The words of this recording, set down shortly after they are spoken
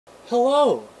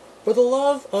Hello! For the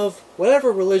love of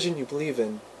whatever religion you believe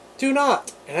in, do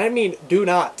not, and I mean do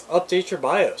not, update your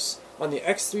BIOS on the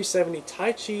X370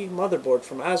 Taichi motherboard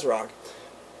from Asrock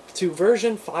to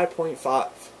version 5.5.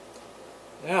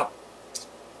 Now,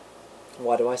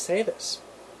 why do I say this?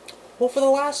 Well, for the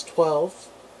last 12,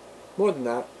 more than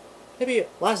that, maybe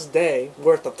last day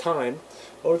worth of time,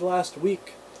 over the last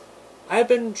week, I've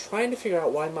been trying to figure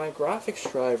out why my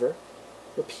graphics driver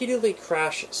repeatedly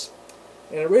crashes.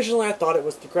 And originally I thought it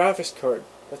was the graphics card.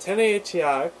 The 1080 Ti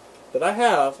that I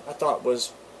have, I thought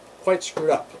was quite screwed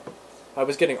up. I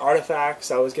was getting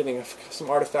artifacts, I was getting some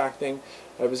artifacting,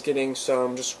 I was getting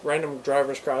some just random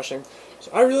drivers crashing. So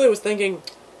I really was thinking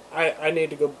I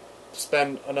need to go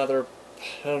spend another,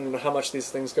 I don't know how much these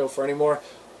things go for anymore,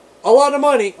 a lot of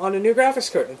money on a new graphics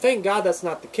card. And thank God that's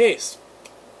not the case.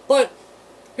 But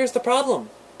here's the problem.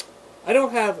 I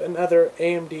don't have another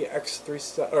AMD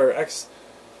X3 or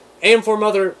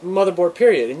AM4 motherboard,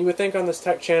 period. And you would think on this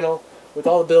tech channel, with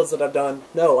all the builds that I've done,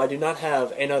 no, I do not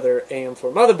have another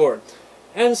AM4 motherboard.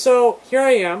 And so here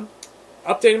I am,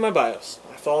 updating my BIOS.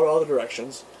 I followed all the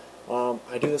directions.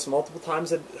 I do this multiple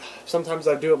times. Sometimes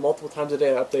I do it multiple times a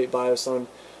day. I update BIOS on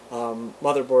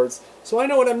motherboards, so I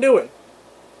know what I'm doing.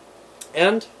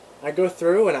 And I go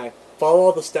through and I follow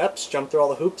all the steps, jump through all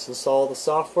the hoops, install the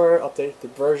software, update the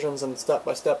versions in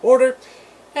step-by-step order,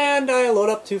 and I load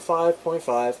up to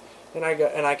 5.5, and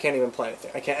I can't even play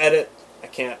anything. I can't edit. I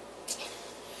can't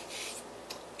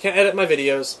edit my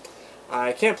videos.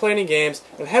 I can't play any games,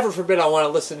 and heaven forbid I want to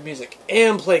listen to music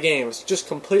and play games. It just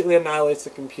completely annihilates the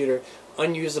computer.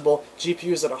 Unusable.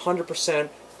 GPU's at 100%.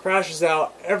 Crashes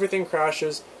out. Everything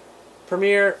crashes.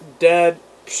 Premiere dead.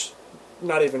 Psh,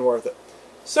 not even worth it.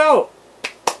 So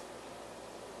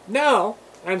now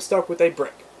I'm stuck with a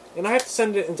brick, and I have to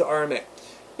send it into RMA.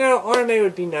 Now RMA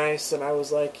would be nice, and I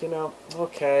was like,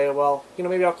 okay, well,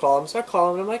 maybe I'll call him. So I call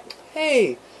him, and I'm like,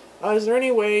 hey, is there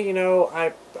any way,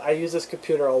 I use this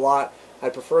computer a lot. I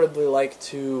preferably like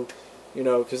to,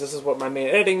 because this is what my main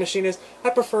editing machine is, I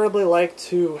preferably like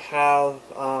to have,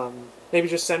 maybe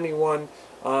just send me one,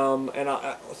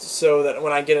 so that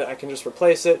when I get it, I can just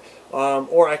replace it,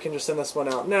 or I can just send this one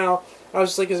out now. I was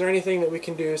just like, is there anything that we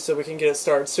can do so we can get it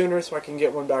started sooner, so I can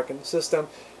get one back in the system?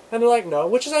 And they're like, no,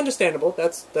 which is understandable.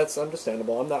 That's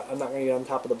understandable. I'm not going to get on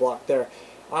top of the block there.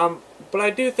 But I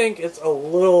do think it's a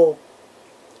little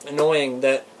annoying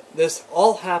that this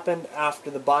all happened after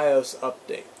the BIOS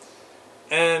update.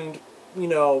 And,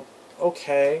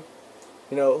 okay,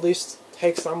 at least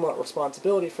take somewhat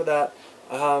responsibility for that.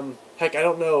 Heck, I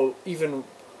don't know,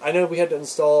 I know we had to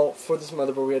install, for this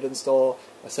motherboard, we had to install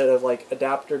a set of,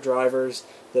 adapter drivers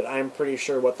that I'm pretty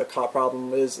sure what the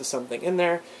problem is something in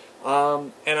there.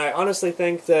 And I honestly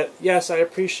think that, yes, I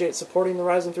appreciate supporting the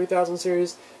Ryzen 3000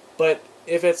 series, but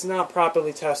if it's not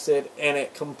properly tested and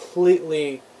it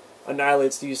completely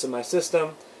annihilates the use of my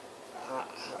system,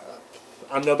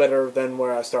 I'm no better than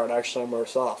where I started. Actually, I'm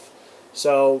worse off.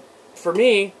 So, for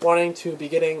me, wanting to be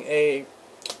getting a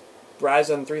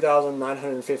Ryzen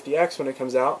 3950X when it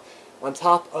comes out, on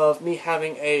top of me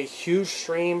having a huge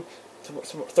stream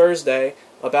Thursday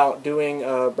about doing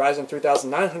a Ryzen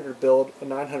 3900 build, a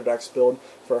 900X build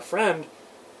for a friend,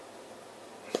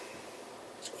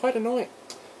 it's quite annoying.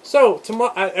 So,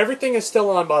 everything is still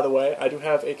on, by the way. I do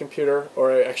have a computer,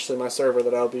 or actually my server,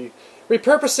 that I'll be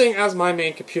repurposing as my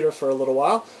main computer for a little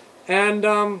while. And,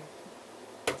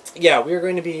 yeah, we are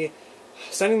going to be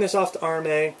sending this off to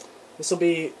RMA. This will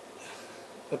be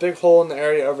a big hole in the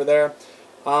area over there.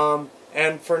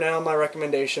 And for now, my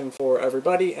recommendation for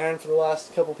everybody, and for the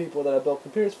last couple people that I built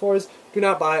computers for, is do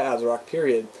not buy Asrock,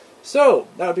 period. So,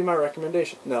 that would be my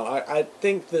recommendation. No, I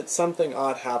think that something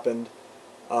odd happened.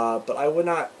 But I would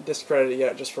not discredit it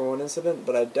yet just for one incident,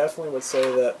 but I definitely would say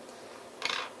that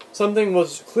something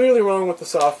was clearly wrong with the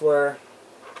software,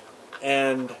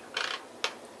 and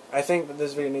I think that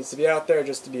this video needs to be out there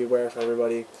just to be aware for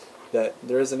everybody that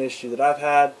there is an issue that I've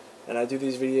had, and I do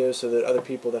these videos so that other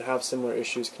people that have similar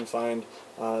issues can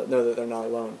know that they're not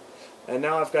alone. And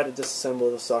now I've got to disassemble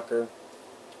the sucker.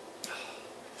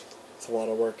 It's a lot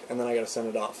of work, and then I got to send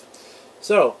it off.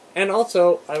 So, and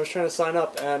also, I was trying to sign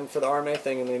up and for the RMA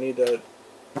thing, and they need a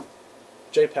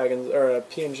JPEG or a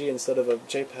PNG instead of a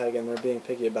JPEG, and they're being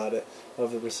picky about it,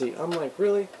 of the receipt. I'm like,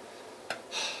 really?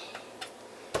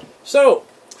 So,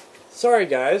 sorry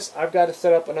guys, I've got to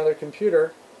set up another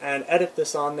computer and edit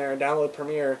this on there, and download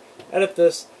Premiere, edit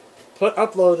this,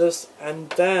 upload this,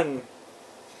 and then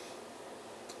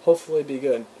hopefully be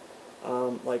good.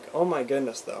 Oh my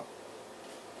goodness, though.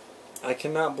 I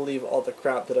cannot believe all the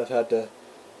crap that I've had to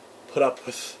put up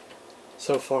with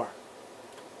so far.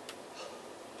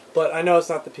 But I know it's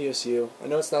not the PSU. I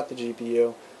know it's not the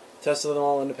GPU. Tested them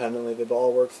all independently. They've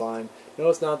all worked fine. No,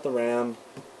 it's not the RAM.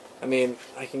 I mean,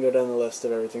 I can go down the list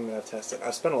of everything that I've tested.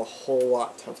 I've spent a whole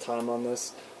lot of time on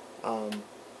this.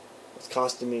 It's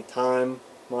costing me time,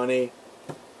 money.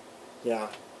 Yeah,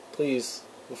 please,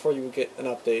 before you get an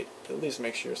update, at least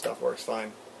make sure your stuff works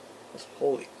fine. Because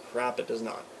holy crap, it does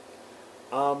not.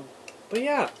 But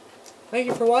yeah, thank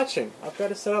you for watching. I've got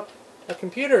to set up a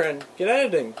computer and get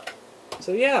editing.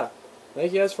 So yeah,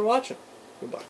 thank you guys for watching. Goodbye.